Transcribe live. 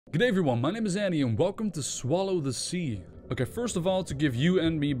G'day everyone, my name is Andy and welcome to Swallow the Sea. Okay, first of all, to give you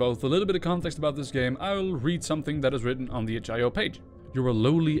and me both a little bit of context about this game, I will read something that is written on the itch.io page. You're a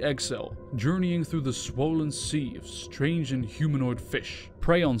lowly eggcell, journeying through the swollen sea of strange and humanoid fish.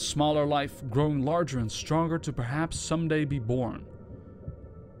 Prey on smaller life, growing larger and stronger to perhaps someday be born.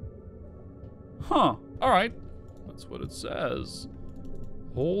 Huh, alright. That's what it says.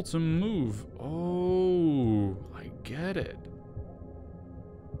 Hold to move. Oh, I get it.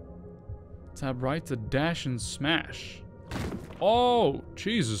 Tap right to dash and smash. Oh,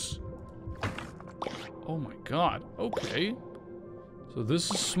 Jesus. Oh my god. Okay. So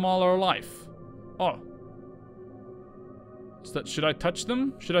this is smaller life. Oh. Is that, should I touch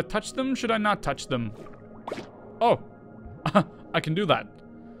them? Should I touch them? Should I not touch them? Oh. I can do that.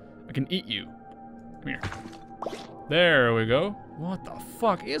 I can eat you. Come here. There we go. What the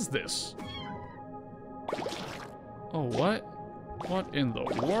fuck is this? Oh, what? What in the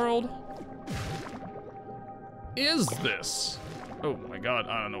world is this? Oh my god,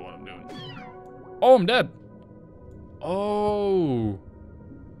 I don't know what I'm doing. Oh, I'm dead. Oh.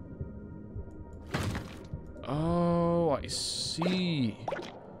 Oh, I see.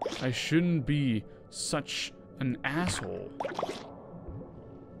 I shouldn't be such an asshole.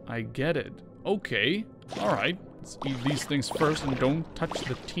 I get it. Okay. Alright. Let's eat these things first and don't touch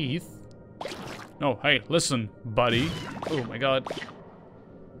the teeth. No, hey, listen, buddy. Oh my god.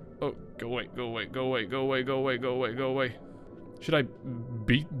 Oh, go away, go away, go away, go away, go away, go away, go away. Should I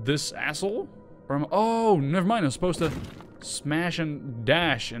beat this asshole? Or am I, oh, never mind, I'm supposed to smash and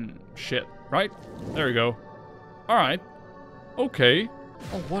dash and shit, right? There we go. Alright. Okay.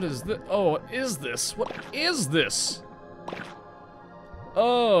 Oh, what is this? Oh, what is this? What is this?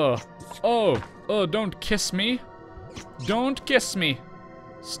 Oh, don't kiss me. Don't kiss me.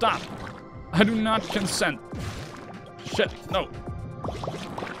 Stop. I do not consent. Shit, no.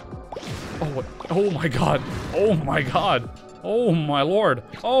 Oh, what? Oh my god. Oh my god. Oh my lord.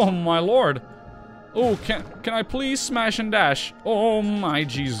 Oh my lord. Oh, can I please smash and dash? Oh my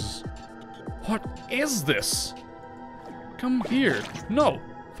Jesus. What is this? Come here. No.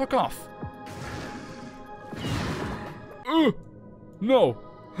 Fuck off. No.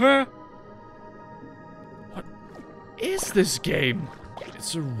 Huh? What is this game?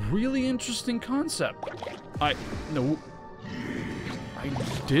 It's a really interesting concept. No. I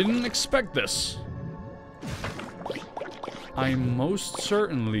didn't expect this. I most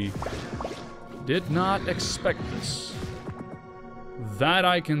certainly did not expect this. That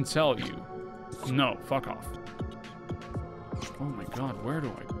I can tell you. No, fuck off. Oh my god, where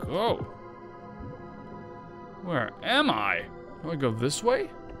do I go? Where am I? Do I go this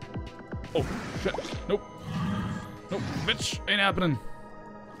way? Oh, shit. Nope. Nope, bitch, ain't happening.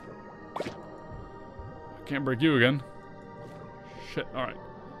 I can't break you again. Shit, alright.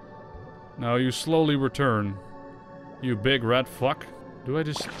 Now you slowly return. You big rat fuck. Do I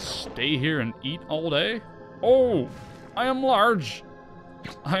just stay here and eat all day? Oh! I am large!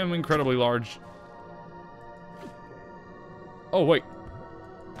 I am incredibly large. Oh, wait.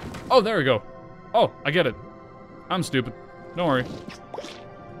 Oh, there we go. Oh, I get it. I'm stupid. Don't worry.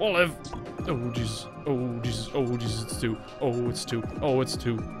 We'll live. Oh, Jesus. Oh, Jesus. Oh, Jesus, it's two. Oh, it's two. Oh, it's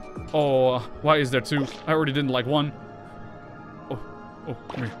two. Oh, why is there two? I already didn't like one. Oh,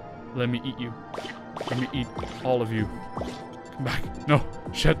 come here. Let me eat you. Let me eat all of you. Come back. No.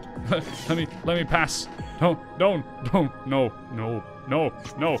 Shit. let me pass. No. No.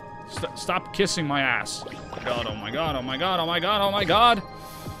 Stop kissing my ass. Oh my god. Oh my god. Oh my god. Oh my god.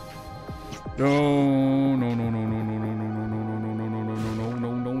 Oh my god. No.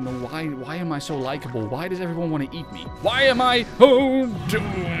 Why am I so likable? Why does everyone want to eat me? Why am I? Oh, do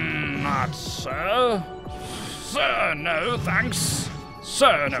not, sir. Sir, no thanks.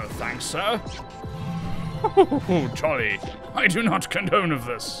 Sir, no thanks, sir. Oh, jolly. I do not condone of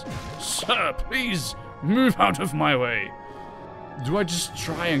this. Sir, please move out of my way. Do I just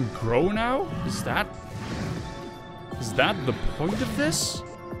try and grow now? Is that the point of this?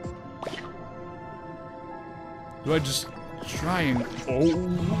 Do I just try and... Oh,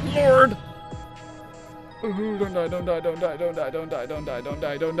 Lord! Oh, don't die, don't die, don't die, don't die, don't die, don't die, don't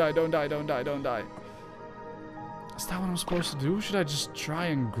die, don't die, don't die, don't die, don't die. Is that what I'm supposed to do? Should I just try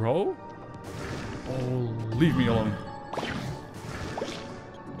and grow? Oh, leave me alone.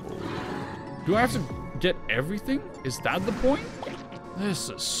 Do I have to get everything? Is that the point? This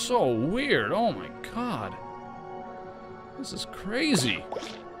is so weird. Oh my god. This is crazy.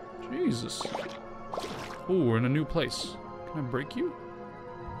 Jesus. Oh, we're in a new place. Can I break you?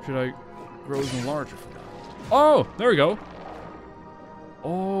 Should I grow even larger for that? Oh, there we go.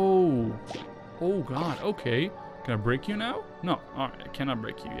 Oh. Oh god, okay.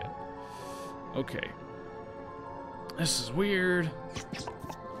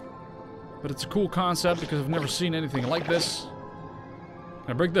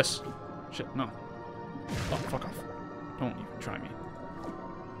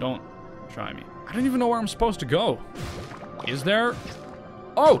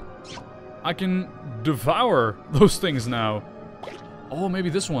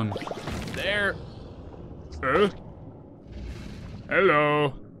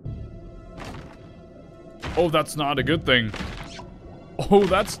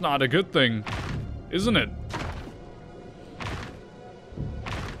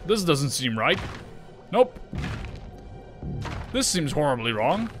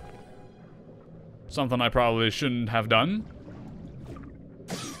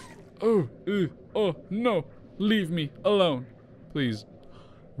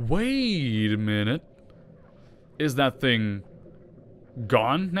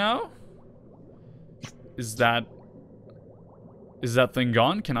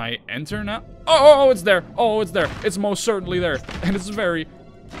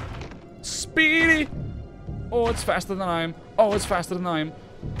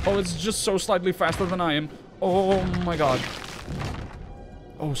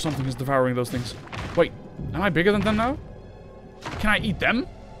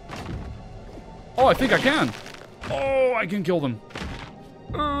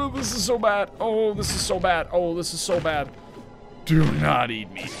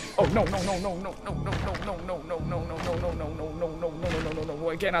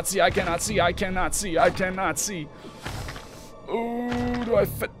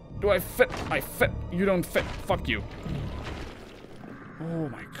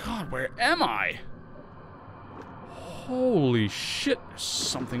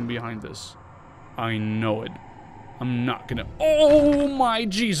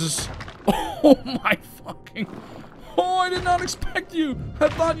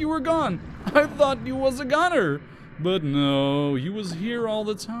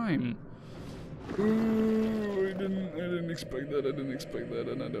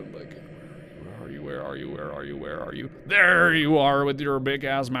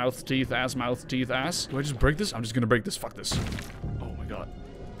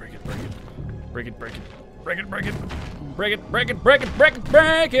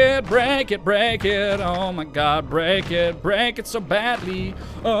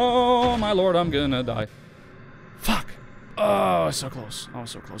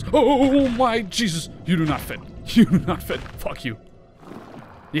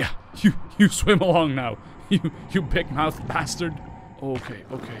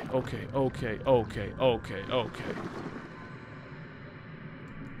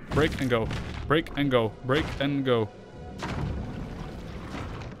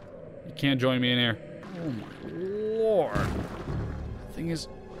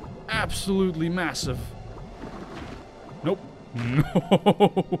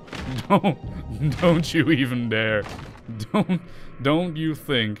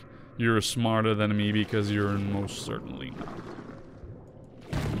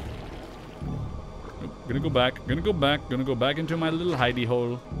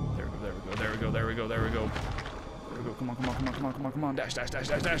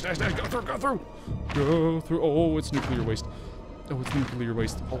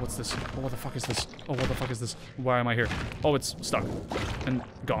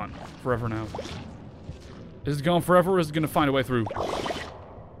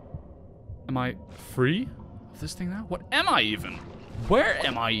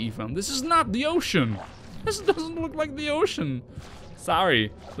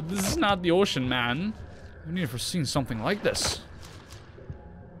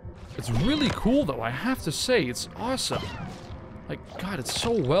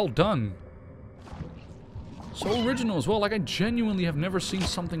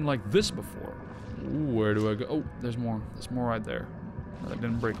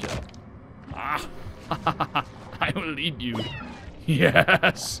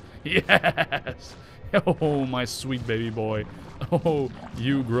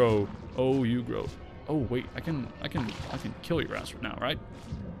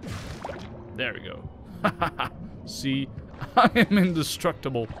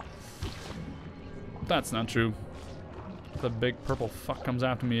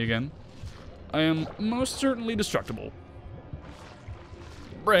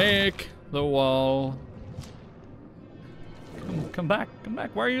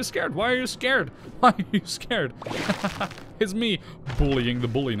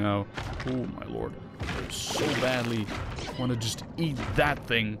 so badly want to just eat that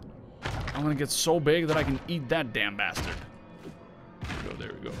thing. I want to get so big that I can eat that damn bastard.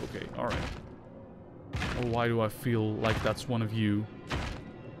 There we go. Okay, alright. Oh, why do I feel like that's one of you?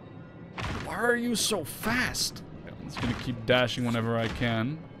 Why are you so fast? I'm just gonna keep dashing whenever I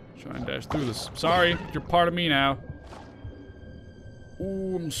can. Try and dash through this. Sorry, you're part of me now.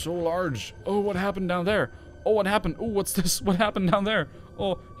 Ooh, I'm so large. Oh, what happened down there? Oh, what happened? Ooh, what's this? What happened down there?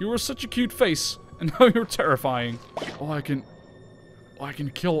 Oh, you were such a cute face, and now you're terrifying. Oh, I can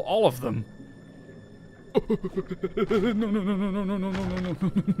kill all of them.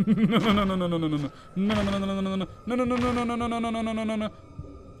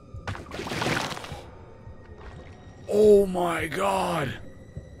 Oh my god.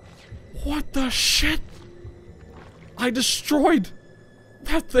 What the shit? I destroyed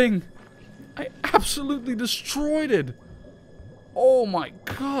that thing. I absolutely destroyed it. Oh my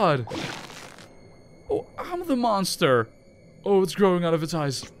god. Oh, I'm the monster. Oh, it's growing out of its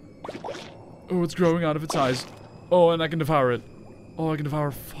eyes. Oh, it's growing out of its eyes. Oh, and I can devour it. Oh, I can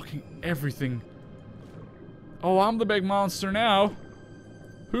devour fucking everything. Oh, I'm the big monster now.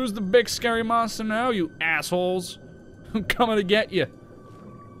 Who's the big scary monster now, you assholes? I'm coming to get you.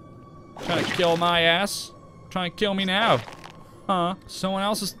 Trying to kill my ass? Trying to kill me now. Huh? Someone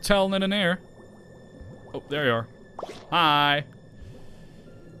else is telling it in here. Oh, there you are. Hi.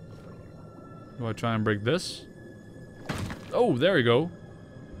 Do I try and break this? Oh, there we go.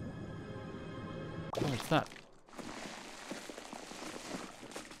 Oh, what's that?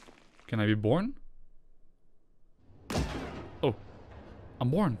 Can I be born? Oh, I'm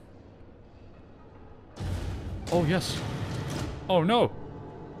born. Oh, yes. Oh, no.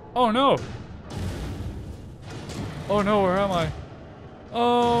 Oh, no. Oh, no, where am I?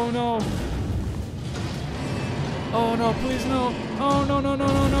 Oh, no. Oh, no, please, no. Oh, no, no, no,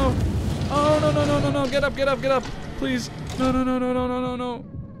 no, no. Oh, no, no, no, no, no. Get up, get up, get up. Please. No, no, no, no, no, no, no, no.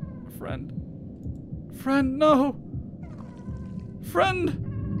 Friend. Friend, no.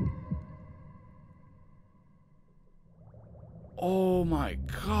 Friend. Oh, my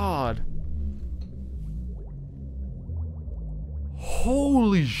God.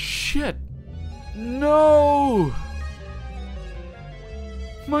 Holy shit. No.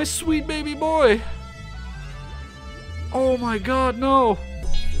 My sweet baby boy. Oh my god, no.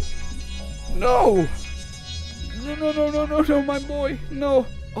 No. No, no, no, no, no, no, my boy. No.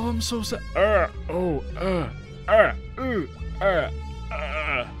 Oh, I'm so sad.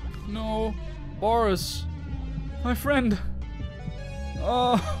 No. Boris. My friend.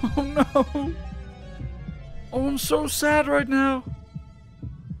 Oh, no. Oh, I'm so sad right now.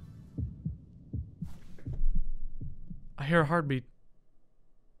 I hear a heartbeat.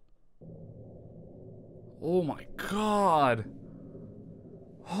 Oh my god.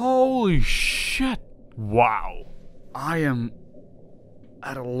 Holy shit. Wow. I am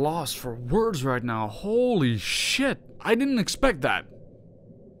at a loss for words right now. Holy shit. I didn't expect that.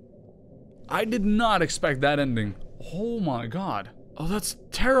 I did not expect that ending. Oh my god. Oh, that's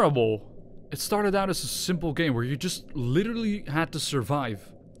terrible. It started out as a simple game where you just literally had to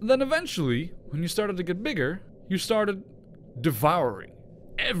survive. Then eventually, when you started to get bigger, you started devouring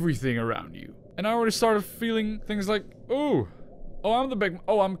everything around you. And I already started feeling things like, ooh,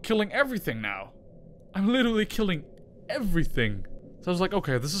 oh, I'm killing everything now. I'm literally killing everything. So I was like,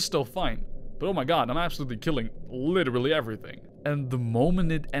 okay, this is still fine. But oh my god, I'm absolutely killing literally everything. And the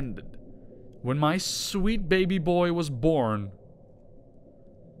moment it ended, when my sweet baby boy was born,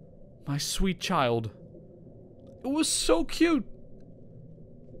 my sweet child, it was so cute.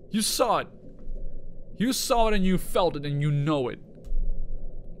 You saw it. You saw it and you felt it and you know it.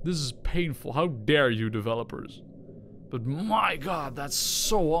 This is painful. How dare you, developers? But my god, that's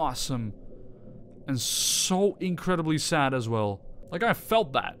so awesome. And so incredibly sad as well. Like, I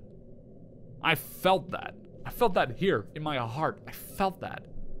felt that. I felt that. I felt that here, in my heart. I felt that.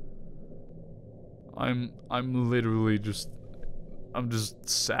 I'm literally just... I'm just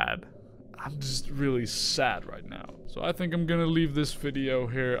sad. I'm just really sad right now. So I think I'm gonna leave this video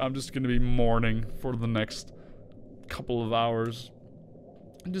here. I'm just gonna be mourning for the next couple of hours.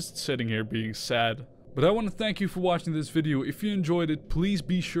 I'm just sitting here being sad. But I want to thank you for watching this video. If you enjoyed it, please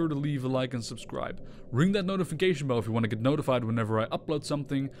be sure to leave a like and subscribe. Ring that notification bell if you want to get notified whenever I upload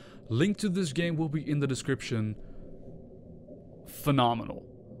something. Link to this game will be in the description. Phenomenal.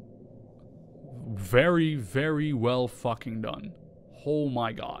 Very, very well fucking done. Oh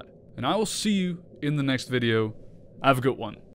my god. And I will see you in the next video. Have a good one.